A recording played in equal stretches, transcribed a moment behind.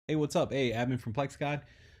Hey, what's up? Hey, admin from PlexGuide.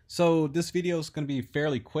 So this video is going to be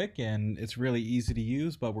fairly quick and it's really easy to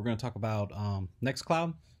use, but we're going to talk about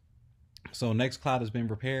NextCloud. So NextCloud has been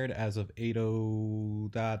repaired as of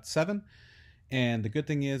 8.0.7. And the good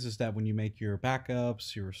thing is that when you make your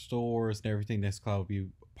backups, your restores, and everything, NextCloud will be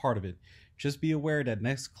part of it. Just be aware that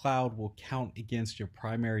NextCloud will count against your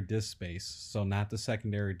primary disk space, so not the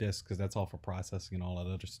secondary disk, because that's all for processing and all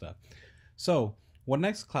that other stuff. So what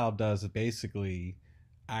NextCloud does is basically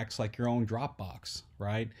acts like your own Dropbox,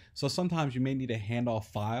 right? So sometimes you may need to hand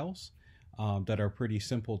off files that are pretty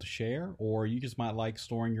simple to share, or you just might like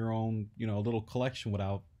storing your own, little collection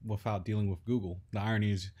without dealing with Google. The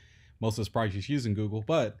irony is most of this project is using Google,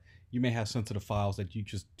 but you may have sensitive files that you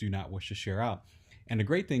just do not wish to share out. And the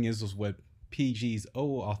great thing is with PG's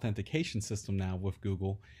authentication system now with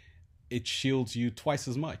Google, it shields you twice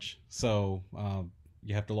as much. So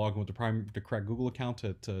you have to log in with the correct Google account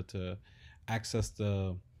to access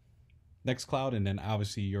the NextCloud, and then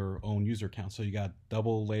obviously your own user account. So you got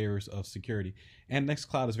double layers of security. And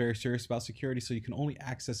NextCloud is very serious about security, so you can only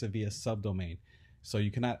access it via subdomain. So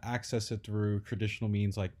you cannot access it through traditional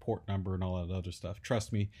means like port number and all that other stuff.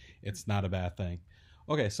 Trust me, it's not a bad thing.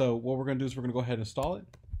 Okay, so what we're going to do is we're going to go ahead and install it.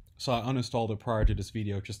 So I uninstalled it prior to this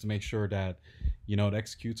video just to make sure that, it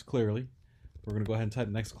executes clearly. We're going to go ahead and type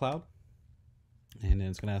NextCloud. And then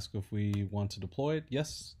it's going to ask if we want to deploy it.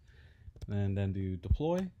 Yes. And then do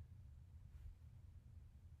deploy.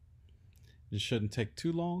 It shouldn't take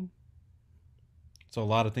too long. So a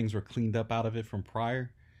lot of things were cleaned up out of it from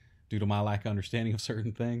prior due to my lack of understanding of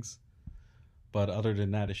certain things. But other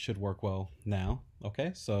than that, it should work well now.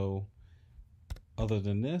 Okay, so other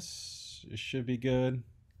than this, it should be good.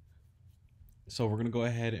 So we're going to go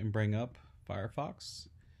ahead and bring up Firefox.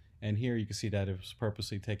 And here you can see that it was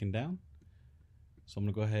purposely taken down. So I'm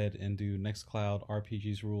going to go ahead and do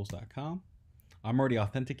nextcloudrpgsrules.com. I'm already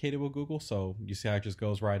authenticated with Google, so you see how it just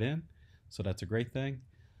goes right in. So that's a great thing.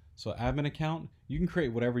 So admin account, you can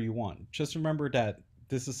create whatever you want. Just remember that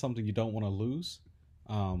this is something you don't want to lose.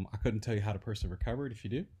 I couldn't tell you how to personally recover it if you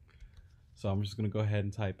do. So I'm just going to go ahead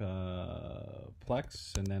and type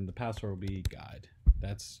Plex, and then the password will be guide.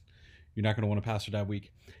 You're not going to want a password that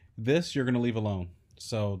week. This you're going to leave alone.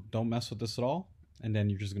 So don't mess with this at all. And then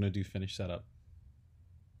you're just going to do finish setup.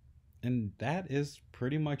 And that is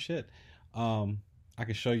pretty much it. I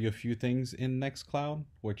can show you a few things in NextCloud,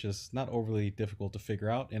 which is not overly difficult to figure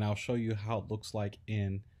out. And I'll show you how it looks like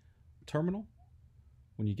in terminal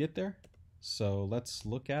when you get there. So let's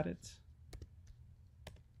look at it.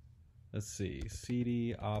 Let's see,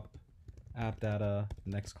 cd app data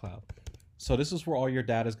NextCloud. So this is where all your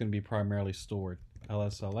data is going to be primarily stored.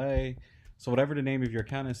 LSLA. So whatever the name of your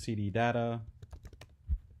account is, cd data,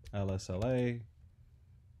 LSLA.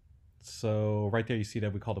 So right there you see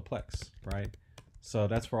that we call it Plex, right? So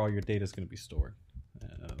that's where all your data is going to be stored.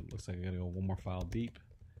 Looks like I got to go one more file deep,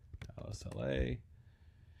 LSLA.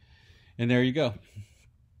 And there you go.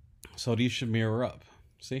 So these should mirror up,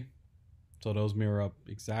 see? So those mirror up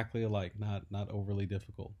exactly alike, not overly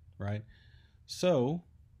difficult, right? So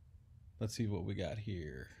let's see what we got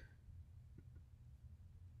here.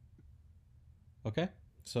 Okay,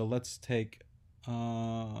 so let's take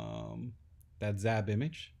that Zab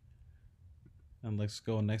image. And let's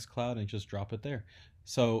go in NextCloud and just drop it there.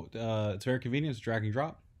 So it's very convenient. It's drag and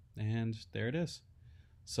drop. And there it is.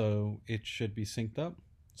 So it should be synced up.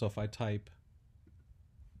 So if I type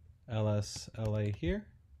LSLA here,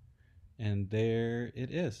 and there it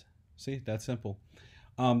is. See, that's simple.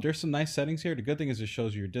 There's some nice settings here. The good thing is it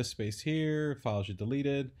shows you your disk space here, files you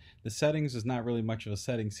deleted. The settings is not really much of a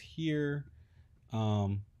settings here.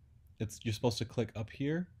 You're supposed to click up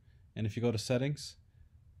here. And if you go to settings,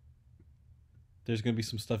 there's going to be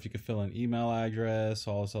some stuff you can fill in, email address,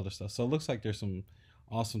 all this other stuff. So it looks like there's some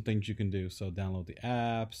awesome things you can do. So download the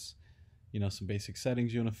apps, some basic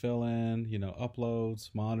settings you want to fill in, uploads,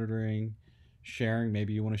 monitoring, sharing.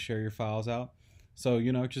 Maybe you want to share your files out. So,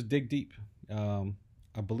 just dig deep. I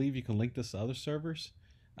believe you can link this to other servers.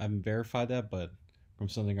 I haven't verified that, but from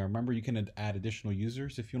something I remember, you can add additional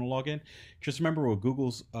users if you want to log in. Just remember with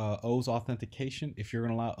Google's owes authentication, if you're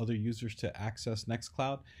going to allow other users to access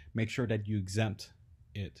NextCloud, make sure that you exempt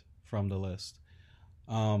it from the list.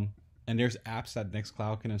 And there's apps that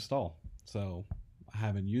NextCloud can install. So I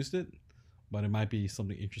haven't used it, but it might be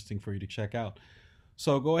something interesting for you to check out.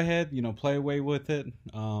 So go ahead, play away with it.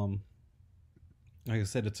 Like I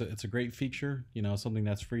said, it's a great feature, something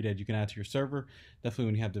that's free that you can add to your server. Definitely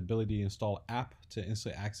when you have the ability to install an app to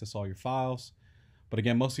instantly access all your files. But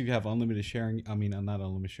again, most of you have unlimited sharing. I mean, not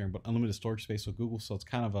unlimited sharing, but unlimited storage space with Google. So it's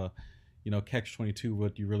kind of a, catch-22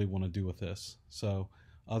 what you really want to do with this. So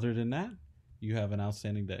other than that, You have an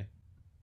outstanding day.